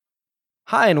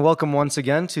Hi, and welcome once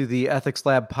again to the Ethics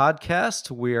Lab podcast.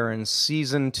 We are in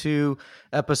season 2,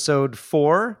 episode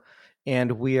 4,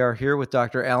 and we are here with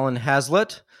Dr. Alan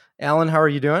Hazlitt. Alan, how are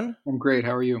you doing? I'm great.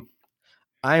 How are you?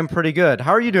 I am pretty good.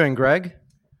 How are you doing, Greg?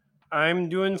 I'm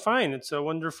doing fine. It's a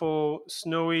wonderful,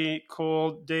 snowy,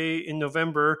 cold day in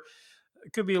November.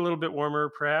 It could be a little bit warmer,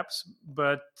 perhaps,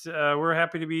 but we're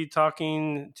happy to be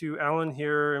talking to Alan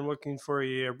here and looking for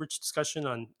a rich discussion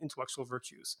on intellectual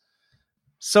virtues.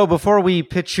 So before we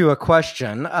pitch you a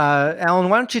question, Alan,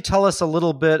 why don't you tell us a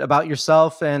little bit about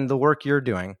yourself and the work you're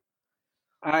doing?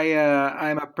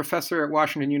 I'm a professor at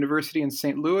Washington University in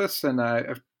St. Louis, and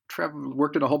I've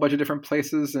worked in a whole bunch of different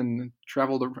places and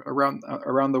traveled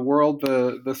around the world.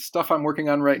 The stuff I'm working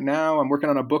on right now, I'm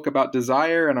working on a book about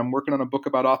desire, and I'm working on a book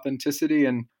about authenticity,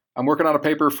 and I'm working on a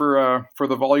paper for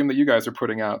the volume that you guys are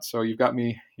putting out. So you've got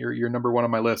me. You're number one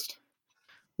on my list.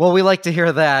 Well, we like to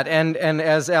hear that. And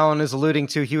as Alan is alluding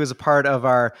to, he was a part of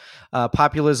our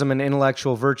Populism and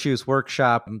Intellectual Virtues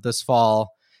workshop this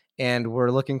fall, and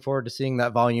we're looking forward to seeing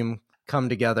that volume come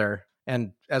together.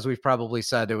 And as we've probably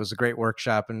said, it was a great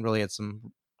workshop and really had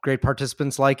some great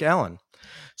participants like Alan.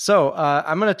 So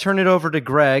I'm going to turn it over to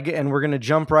Greg, and we're going to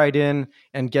jump right in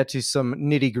and get to some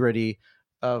nitty-gritty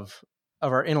of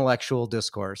our intellectual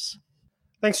discourse.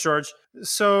 Thanks, George.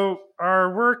 So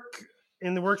our work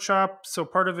in the workshop, so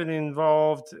part of it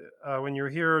involved, when you're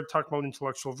here talking about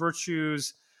intellectual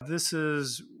virtues, this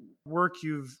is work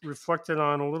you've reflected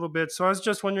on a little bit. So I was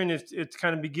just wondering if to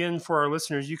kind of begin for our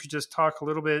listeners, you could just talk a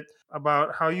little bit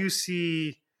about how you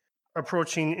see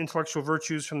approaching intellectual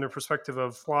virtues from the perspective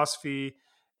of philosophy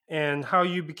and how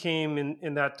you became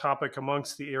in that topic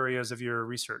amongst the areas of your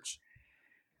research.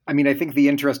 I mean, I think the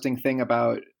interesting thing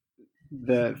about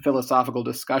the philosophical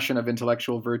discussion of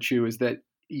intellectual virtue is that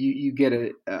you get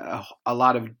a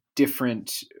lot of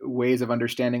different ways of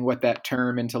understanding what that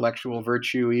term intellectual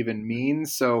virtue even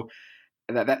means. So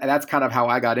that's kind of how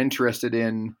I got interested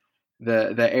in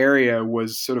the area,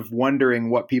 was sort of wondering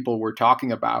what people were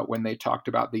talking about when they talked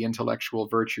about the intellectual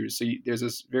virtues. So there's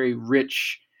this very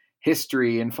rich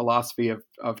history in philosophy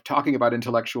of talking about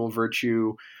intellectual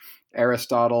virtue.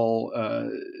 Aristotle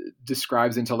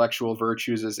describes intellectual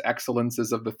virtues as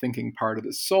excellences of the thinking part of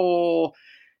the soul.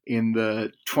 In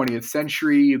the 20th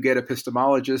century, you get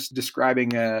epistemologists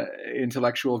describing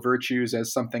intellectual virtues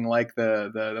as something like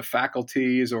the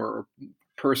faculties or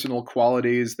personal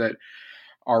qualities that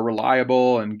are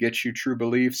reliable and get you true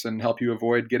beliefs and help you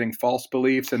avoid getting false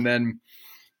beliefs. And then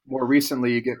more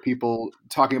recently, you get people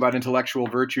talking about intellectual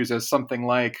virtues as something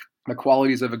like the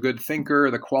qualities of a good thinker,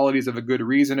 the qualities of a good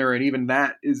reasoner, and even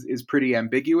that is pretty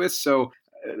ambiguous. So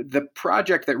the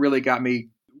project that really got me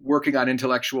working on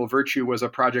intellectual virtue was a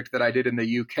project that I did in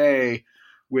the UK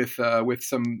with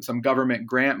some government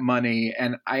grant money,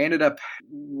 and I ended up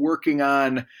working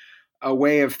on a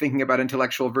way of thinking about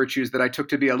intellectual virtues that I took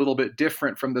to be a little bit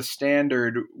different from the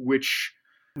standard, which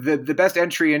the best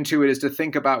entry into it is to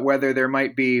think about whether there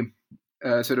might be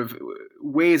sort of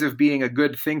ways of being a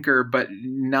good thinker, but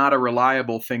not a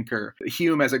reliable thinker.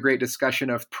 Hume has a great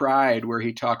discussion of pride, where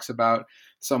he talks about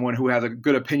someone who has a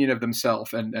good opinion of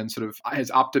themselves and sort of is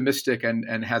optimistic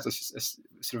and has a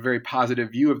sort of very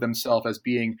positive view of themselves as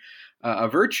being a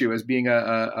virtue, as being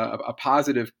a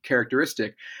positive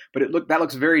characteristic. But that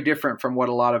looks very different from what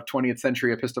a lot of 20th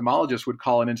century epistemologists would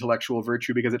call an intellectual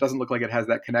virtue, because it doesn't look like it has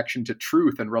that connection to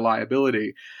truth and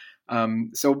reliability.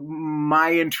 So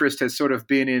my interest has sort of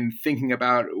been in thinking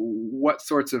about what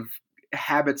sorts of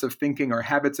habits of thinking or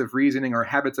habits of reasoning or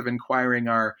habits of inquiring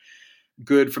are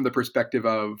good from the perspective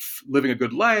of living a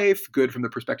good life, good from the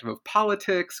perspective of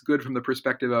politics, good from the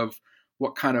perspective of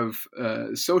what kind of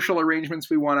social arrangements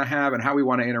we want to have and how we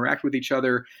want to interact with each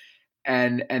other.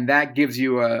 And that gives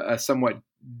you a somewhat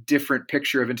different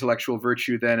picture of intellectual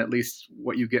virtue than at least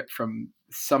what you get from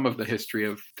some of the history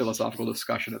of philosophical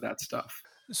discussion of that stuff.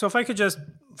 So if I could just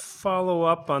follow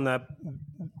up on that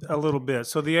a little bit.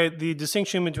 So the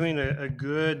distinction between a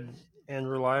good and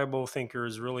reliable thinker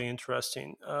is really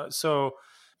interesting. So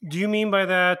do you mean by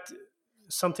that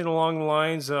something along the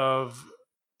lines of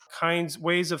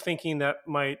ways of thinking that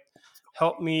might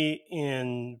help me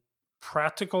in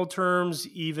practical terms,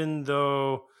 even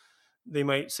though they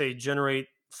might, say, generate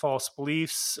false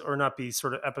beliefs or not be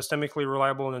sort of epistemically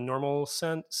reliable in a normal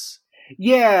sense?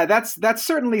 Yeah, that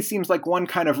certainly seems like one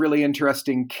kind of really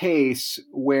interesting case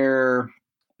where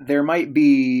there might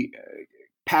be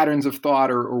patterns of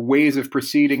thought or ways of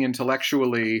proceeding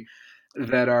intellectually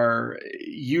that are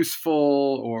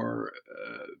useful or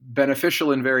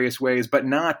beneficial in various ways, but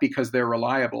not because they're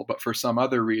reliable, but for some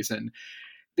other reason.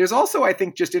 There's also, I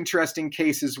think, just interesting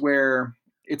cases where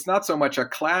it's not so much a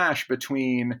clash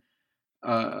between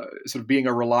sort of being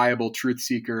a reliable truth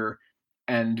seeker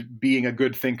and being a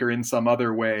good thinker in some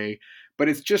other way. But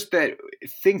it's just that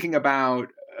thinking about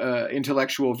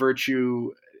intellectual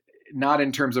virtue, not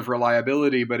in terms of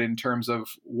reliability, but in terms of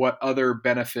what other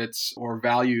benefits or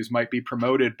values might be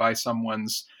promoted by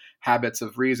someone's habits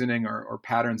of reasoning or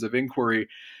patterns of inquiry.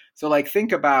 So like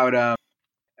think about,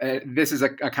 this is a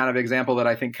kind of example that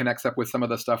I think connects up with some of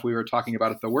the stuff we were talking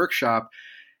about at the workshop.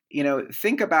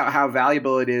 Think about how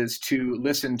valuable it is to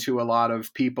listen to a lot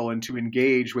of people and to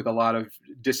engage with a lot of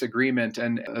disagreement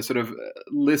and sort of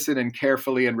listen and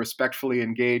carefully and respectfully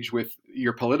engage with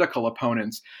your political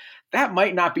opponents. That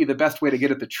might not be the best way to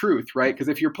get at the truth, right? Because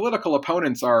if your political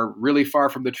opponents are really far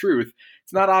from the truth,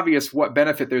 it's not obvious what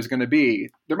benefit there's going to be.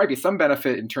 There might be some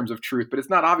benefit in terms of truth, but it's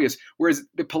not obvious. Whereas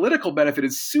the political benefit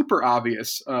is super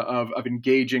obvious of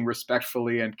engaging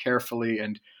respectfully and carefully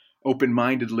and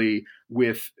open-mindedly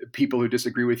with people who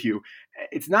disagree with you.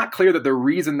 It's not clear that the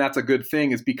reason that's a good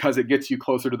thing is because it gets you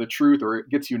closer to the truth or it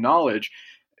gets you knowledge.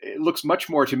 It looks much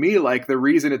more to me like the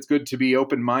reason it's good to be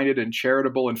open-minded and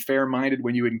charitable and fair-minded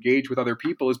when you engage with other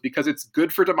people is because it's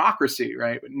good for democracy,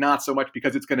 right? But not so much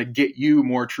because it's going to get you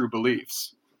more true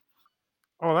beliefs.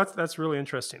 Oh, that's really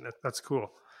interesting. That's cool.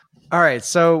 All right,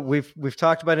 so we've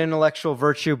talked about intellectual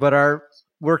virtue, but our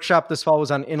workshop this fall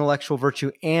was on intellectual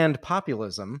virtue and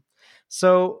populism.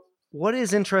 So what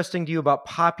is interesting to you about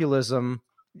populism?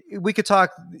 We could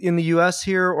talk in the US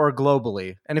here or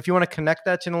globally. And if you want to connect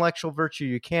that to intellectual virtue,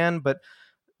 you can, but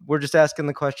we're just asking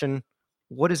the question,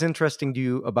 what is interesting to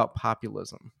you about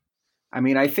populism? I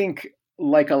mean, I think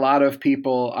like a lot of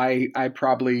people, I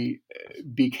probably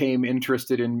became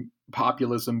interested in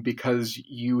populism because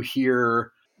you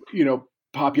hear,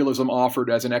 populism offered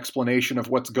as an explanation of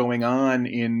what's going on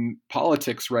in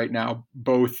politics right now,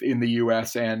 both in the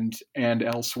US and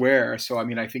elsewhere. So, I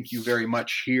mean, I think you very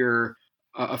much hear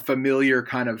a familiar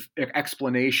kind of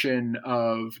explanation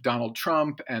of Donald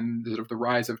Trump and sort of the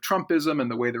rise of Trumpism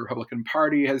and the way the Republican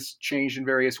Party has changed in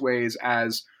various ways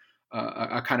as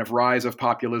a kind of rise of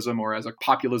populism, or as a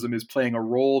populism is playing a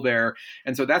role there.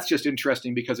 And so that's just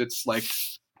interesting because it's like,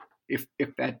 if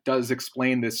that does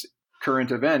explain this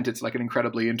current event, it's like an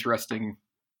incredibly interesting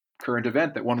current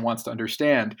event that one wants to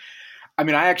understand. I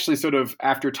mean, I actually sort of,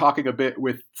 after talking a bit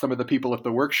with some of the people at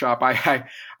the workshop,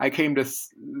 I came to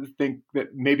think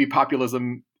that maybe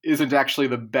populism isn't actually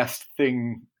the best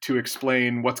thing to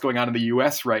explain what's going on in the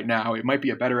US right now. It might be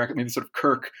a better, sort of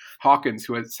Kirk Hawkins,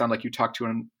 who it sounded like you talked to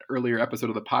in an earlier episode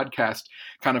of the podcast,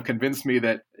 kind of convinced me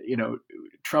that,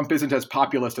 Trump isn't as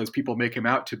populist as people make him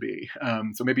out to be.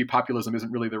 So maybe populism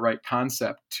isn't really the right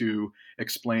concept to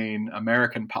explain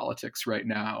American politics right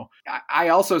now. I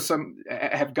also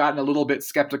have gotten a little bit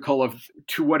skeptical of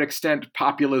to what extent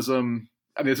populism,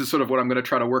 this is sort of what I'm going to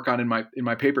try to work on in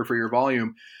my paper for your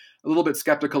volume, a little bit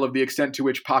skeptical of the extent to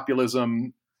which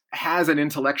populism has an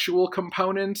intellectual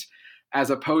component as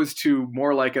opposed to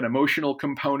more like an emotional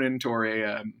component or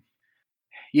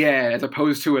as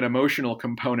opposed to an emotional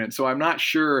component. So I'm not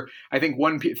sure. I think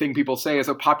one thing people say is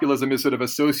that populism is sort of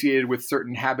associated with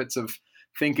certain habits of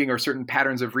thinking or certain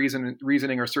patterns of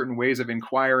reasoning or certain ways of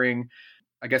inquiring.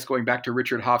 I guess going back to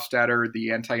Richard Hofstadter,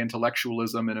 the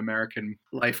anti-intellectualism in American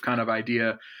life kind of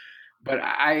idea. But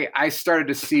I started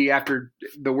to see, after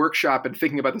the workshop and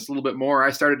thinking about this a little bit more,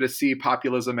 I started to see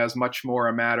populism as much more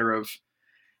a matter of,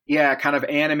 kind of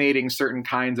animating certain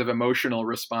kinds of emotional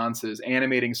responses,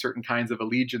 animating certain kinds of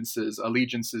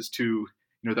allegiances to,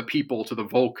 the people, to the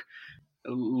Volk,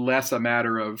 less a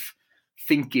matter of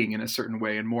thinking in a certain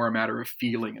way and more a matter of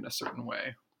feeling in a certain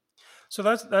way. So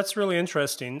that's really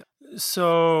interesting.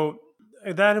 So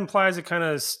that implies a kind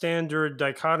of standard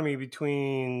dichotomy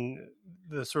between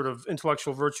the sort of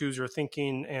intellectual virtues or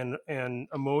thinking and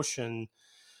emotion.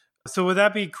 So would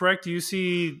that be correct? Do you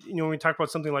see, when we talk about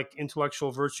something like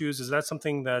intellectual virtues, is that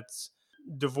something that's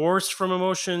divorced from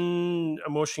emotion?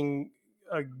 Emotion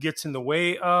gets in the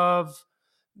way of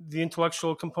the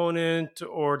intellectual component,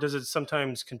 or does it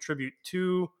sometimes contribute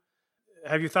to?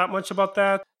 Have you thought much about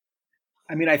that?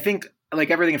 I mean, I think, like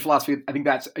everything in philosophy, I think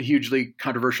that's a hugely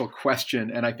controversial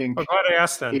question. And I think I'm glad I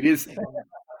asked that. It is.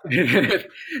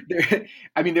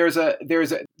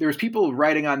 There's people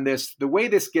writing on this. The way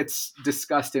this gets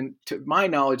discussed, to my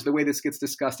knowledge, the way this gets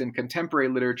discussed in contemporary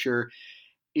literature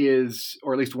is,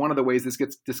 or at least one of the ways this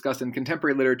gets discussed in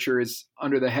contemporary literature is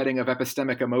under the heading of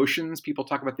epistemic emotions. People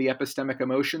talk about the epistemic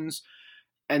emotions.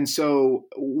 And so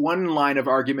one line of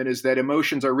argument is that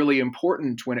emotions are really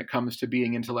important when it comes to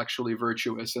being intellectually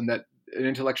virtuous, and that an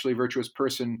intellectually virtuous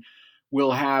person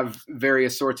will have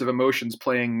various sorts of emotions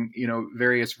playing,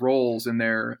 various roles in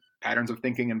their patterns of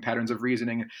thinking and patterns of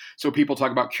reasoning. So people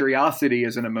talk about curiosity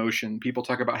as an emotion. People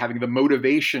talk about having the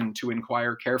motivation to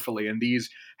inquire carefully, and these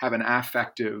have an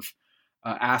affective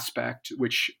aspect,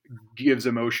 which gives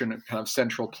emotion a kind of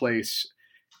central place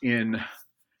in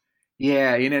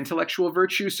intellectual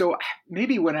virtue. So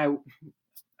maybe I'm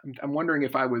wondering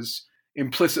if I was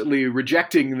implicitly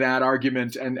rejecting that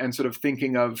argument and sort of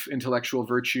thinking of intellectual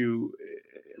virtue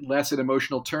less in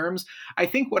emotional terms. I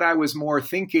think what I was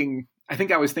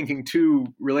I was thinking two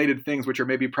related things which are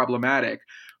maybe problematic.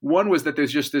 One was that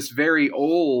there's just this very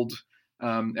old,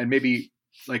 and maybe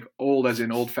like old as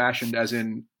in old-fashioned, as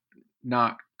in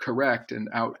not correct and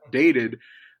outdated,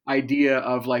 idea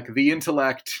of like the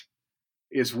intellect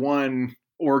is one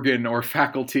organ or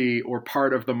faculty or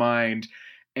part of the mind,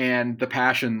 and the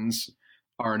passions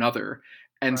are another.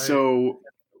 And so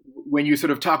when you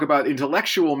sort of talk about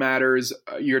intellectual matters,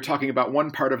 you're talking about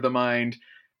one part of the mind,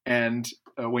 and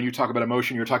when you talk about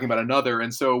emotion, you're talking about another.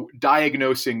 And so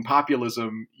diagnosing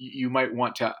populism, you might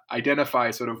want to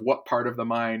identify sort of what part of the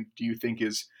mind do you think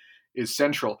is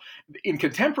central. In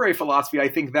contemporary philosophy, I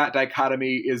think that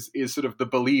dichotomy is sort of the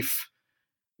belief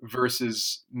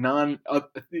versus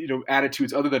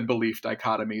attitudes other than belief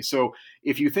dichotomy. So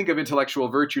if you think of intellectual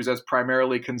virtues as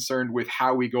primarily concerned with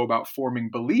how we go about forming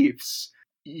beliefs,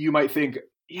 you might think,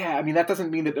 that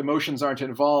doesn't mean that emotions aren't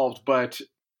involved. But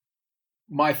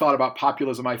my thought about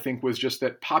populism, I think, was just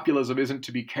that populism isn't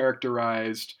to be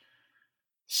characterized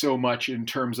so much in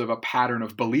terms of a pattern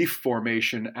of belief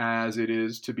formation as it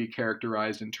is to be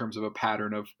characterized in terms of a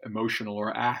pattern of emotional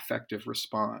or affective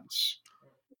response.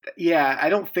 I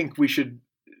don't think we should,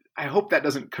 I hope that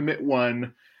doesn't commit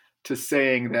one to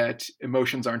saying that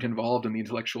emotions aren't involved in the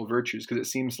intellectual virtues, because it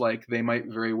seems like they might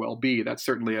very well be. That's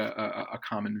certainly a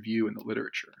common view in the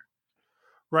literature.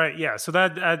 Right. Yeah. So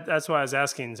that's why I was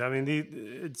asking. I mean,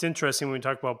 it's interesting when we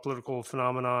talk about political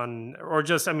phenomenon, or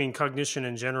just, cognition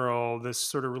in general, this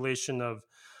sort of relation of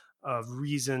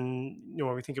reason,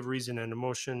 when we think of reason and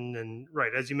emotion. And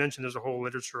right, as you mentioned, there's a whole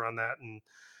literature on that. And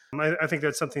I think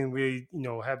that's something we,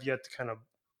 have yet to kind of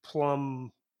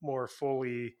plumb more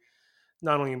fully,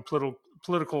 not only in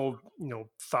political,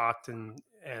 thought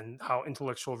and how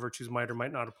intellectual virtues might or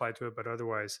might not apply to it, but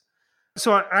otherwise.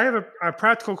 So I have a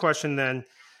practical question then.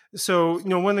 So,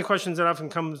 one of the questions that often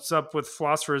comes up with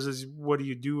philosophers is, what do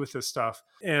you do with this stuff?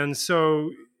 And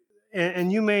so,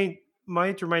 and you might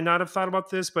or might not have thought about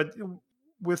this, but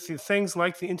with the things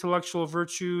like the intellectual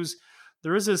virtues,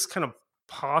 there is this kind of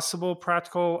possible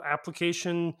practical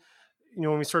application,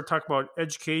 when we start talking about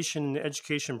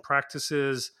education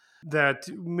practices, that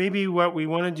maybe what we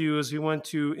want to do is we want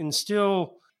to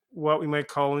instill what we might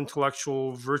call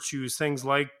intellectual virtues, things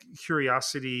like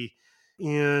curiosity,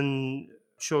 in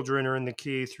children or in the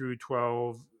K through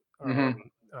 12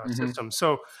 system.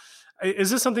 So is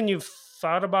this something you've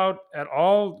thought about at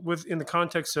all in the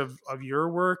context of your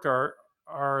work?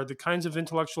 Are the kinds of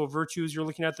intellectual virtues you're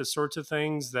looking at the sorts of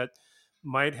things that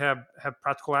might have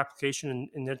practical application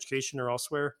in education or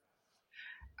elsewhere?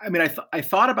 I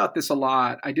thought about this a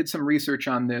lot. I did some research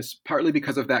on this, partly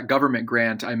because of that government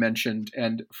grant I mentioned.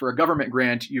 And for a government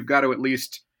grant, you've got to at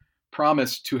least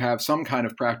promise to have some kind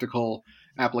of practical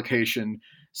application.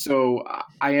 So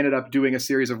I ended up doing a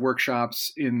series of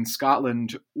workshops in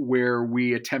Scotland where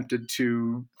we attempted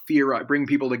to bring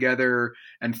people together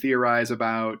and theorize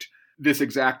about this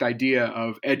exact idea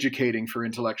of educating for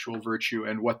intellectual virtue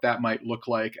and what that might look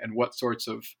like, and what sorts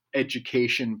of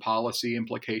education policy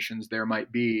implications there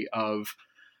might be of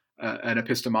an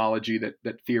epistemology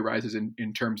that theorizes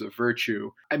in terms of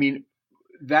virtue.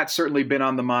 That's certainly been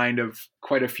on the mind of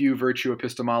quite a few virtue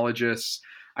epistemologists.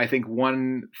 I think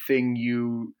one thing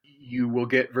you will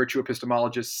get virtue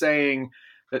epistemologists saying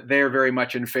that they're very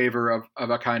much in favor of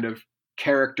a kind of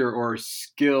character or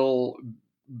skill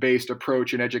based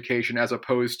approach in education, as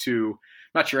opposed to,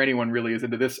 not sure anyone really is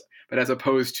into this, but as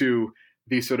opposed to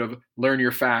the sort of learn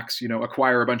your facts,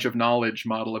 acquire a bunch of knowledge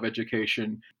model of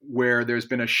education, where there's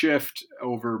been a shift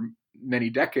over many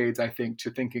decades, I think, to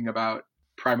thinking about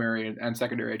primary and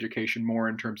secondary education more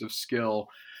in terms of skill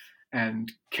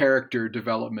and character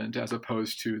development, as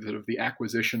opposed to sort of the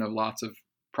acquisition of lots of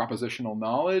propositional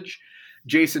knowledge.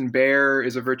 Jason Baer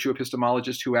is a virtue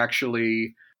epistemologist who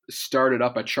actually started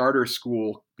up a charter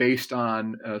school based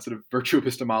on sort of virtue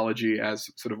epistemology as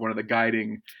sort of one of the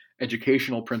guiding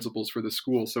educational principles for the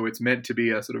school. So it's meant to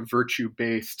be a sort of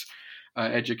virtue-based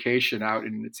education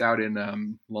it's out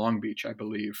in Long Beach, I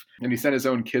believe. And he sent his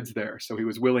own kids there. So he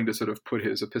was willing to sort of put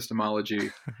his epistemology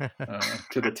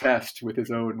to the test with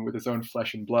his own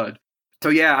flesh and blood. So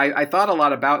I thought a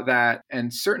lot about that.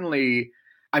 And certainly,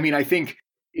 I think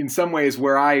in some ways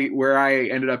where I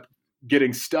ended up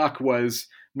getting stuck was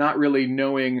not really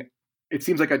knowing. It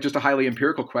seems like just a highly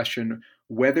empirical question,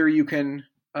 whether you can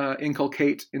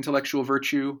inculcate intellectual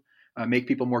virtue, make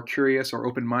people more curious or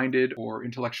open-minded or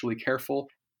intellectually careful.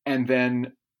 And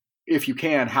then if you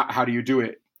can, how do you do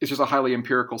it? It's just a highly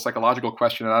empirical psychological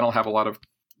question. And I don't have a lot of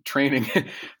training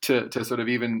to sort of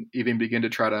even begin to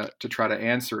try to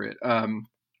answer it.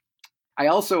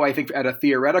 I think at a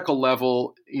theoretical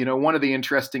level, one of the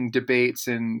interesting debates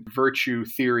in virtue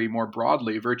theory more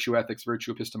broadly, virtue ethics,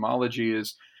 virtue epistemology,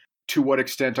 is to what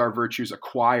extent are virtues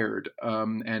acquired?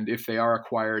 And if they are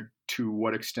acquired, to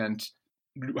what extent,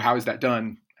 how is that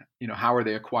done? How are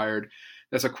they acquired?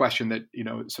 That's a question that,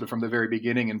 sort of from the very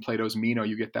beginning in Plato's Meno,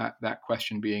 you get that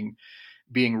question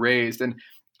being raised. And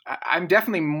I'm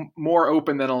definitely more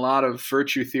open than a lot of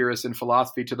virtue theorists in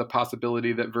philosophy to the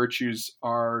possibility that virtues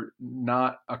are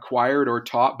not acquired or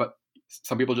taught, but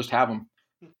some people just have them.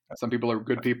 Some people are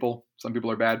good people. Some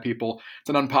people are bad people. It's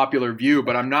an unpopular view,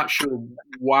 but I'm not sure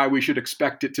why we should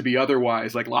expect it to be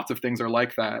otherwise. Like lots of things are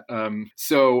like that.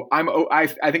 So I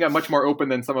think I'm much more open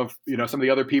than some of the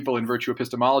other people in virtue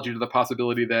epistemology to the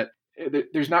possibility that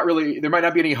there might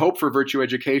not be any hope for virtue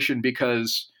education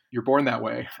because you're born that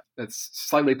way. That's a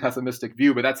slightly pessimistic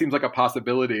view, but that seems like a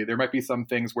possibility. There might be some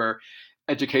things where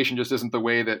education just isn't the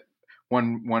way that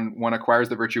one acquires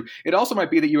the virtue. It also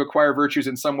might be that you acquire virtues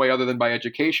in some way other than by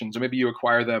education. So maybe you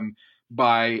acquire them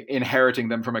by inheriting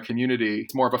them from a community.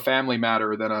 It's more of a family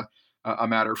matter than a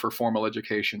matter for formal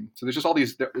education. So there's all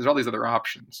these other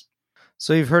options.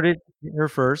 So you've heard it here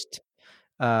first.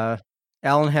 Alan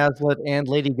Hazlitt and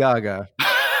Lady Gaga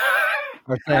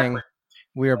are saying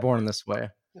we are born this way.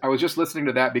 I was just listening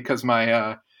to that because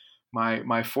my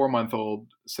 4-month-old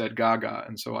said Gaga,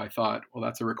 and so I thought, well,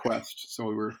 that's a request. So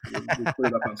we put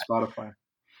it up on Spotify.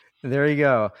 There you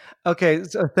go. Okay,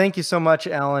 so thank you so much,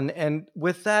 Alan. And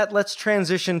with that, let's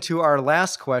transition to our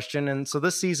last question. And so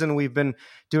this season, we've been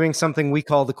doing something we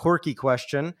call the quirky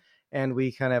question, and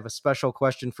we kind of have a special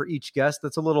question for each guest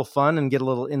that's a little fun and get a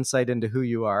little insight into who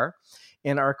you are.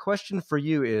 And our question for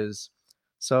you is,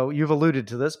 so you've alluded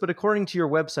to this, but according to your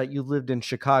website, you lived in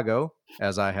Chicago,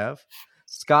 as I have,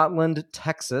 Scotland,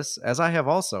 Texas, as I have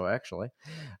also, actually,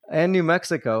 and New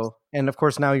Mexico. And of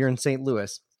course, now you're in St.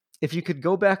 Louis. If you could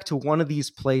go back to one of these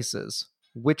places,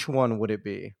 which one would it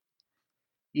be?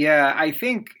 Yeah, I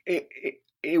think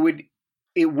it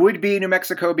would be New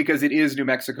Mexico because it is New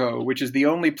Mexico, which is the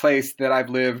only place that I've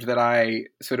lived that I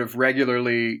sort of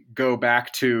regularly go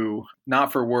back to,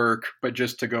 not for work, but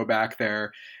just to go back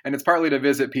there. And it's partly to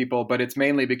visit people, but it's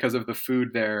mainly because of the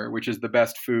food there, which is the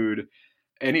best food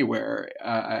anywhere,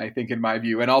 I think, in my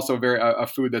view, and also a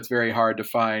food that's very hard to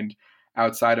find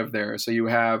outside of there. So you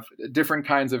have different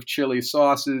kinds of chili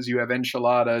sauces, you have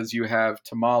enchiladas, you have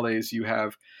tamales, you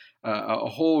have a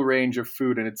whole range of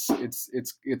food, and it's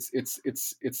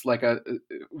like a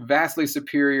vastly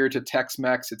superior to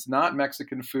Tex-Mex. It's not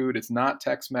Mexican food, it's not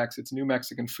Tex-Mex, it's New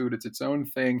Mexican food, it's its own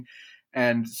thing.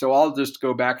 And so I'll just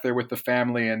go back there with the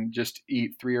family and just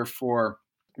eat 3 or 4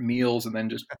 meals and then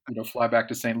just fly back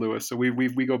to St. Louis. So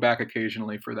we go back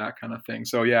occasionally for that kind of thing.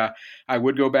 So yeah, I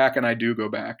would go back, and I do go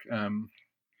back.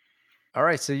 All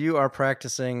right, so you are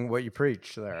practicing what you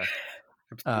preach there.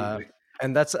 Absolutely.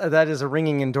 And that is a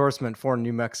ringing endorsement for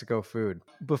New Mexico food.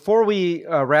 Before we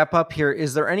wrap up here,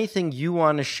 is there anything you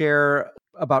want to share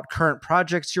about current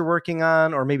projects you're working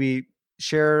on, or maybe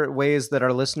share ways that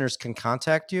our listeners can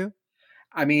contact you?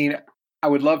 I mean, I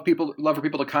would love for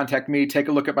people to contact me. Take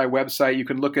a look at my website. You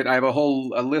can look at, I have a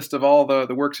list of all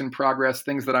the works in progress,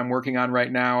 things that I'm working on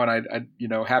right now. And I'd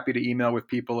happy to email with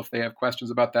people if they have questions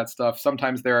about that stuff.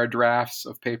 Sometimes there are drafts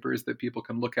of papers that people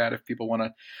can look at if people want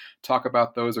to talk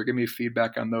about those or give me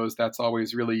feedback on those. That's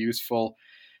always really useful.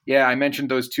 Yeah, I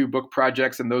mentioned those 2 book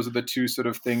projects, and those are the 2 sort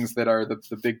of things that are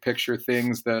the big picture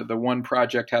things. The one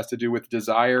project has to do with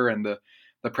desire, and the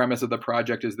premise of the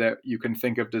project is that you can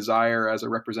think of desire as a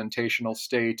representational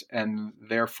state and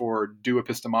therefore do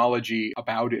epistemology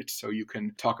about it. So you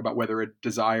can talk about whether a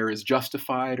desire is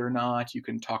justified or not. You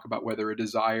can talk about whether a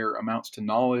desire amounts to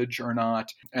knowledge or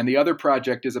not. And the other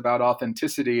project is about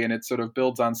authenticity, and it sort of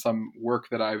builds on some work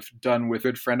that I've done with a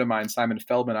good friend of mine, Simon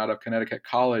Feldman, out of Connecticut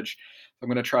College. I'm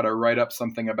going to try to write up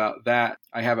something about that.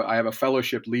 I have a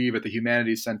fellowship leave at the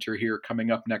Humanities Center here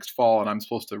coming up next fall, and I'm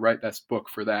supposed to write this book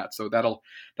for that. So that'll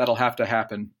have to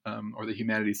happen, or the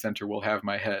Humanities Center will have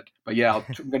my head. But yeah,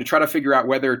 I'm going to try to figure out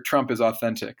whether Trump is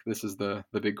authentic. This is the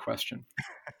big question.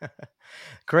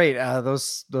 Great.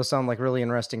 Those sound like really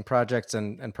interesting projects,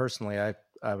 and personally,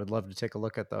 I would love to take a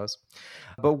look at those.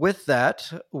 But with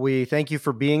that, we thank you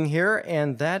for being here.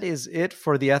 And that is it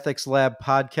for the Ethics Lab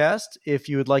podcast. If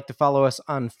you would like to follow us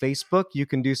on Facebook, you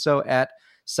can do so at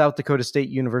South Dakota State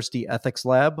University Ethics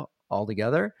Lab all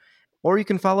together. Or you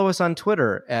can follow us on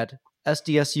Twitter at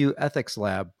SDSU Ethics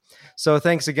Lab. So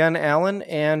thanks again, Alan.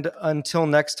 And until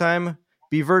next time,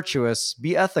 be virtuous,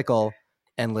 be ethical,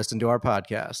 and listen to our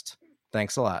podcast.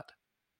 Thanks a lot.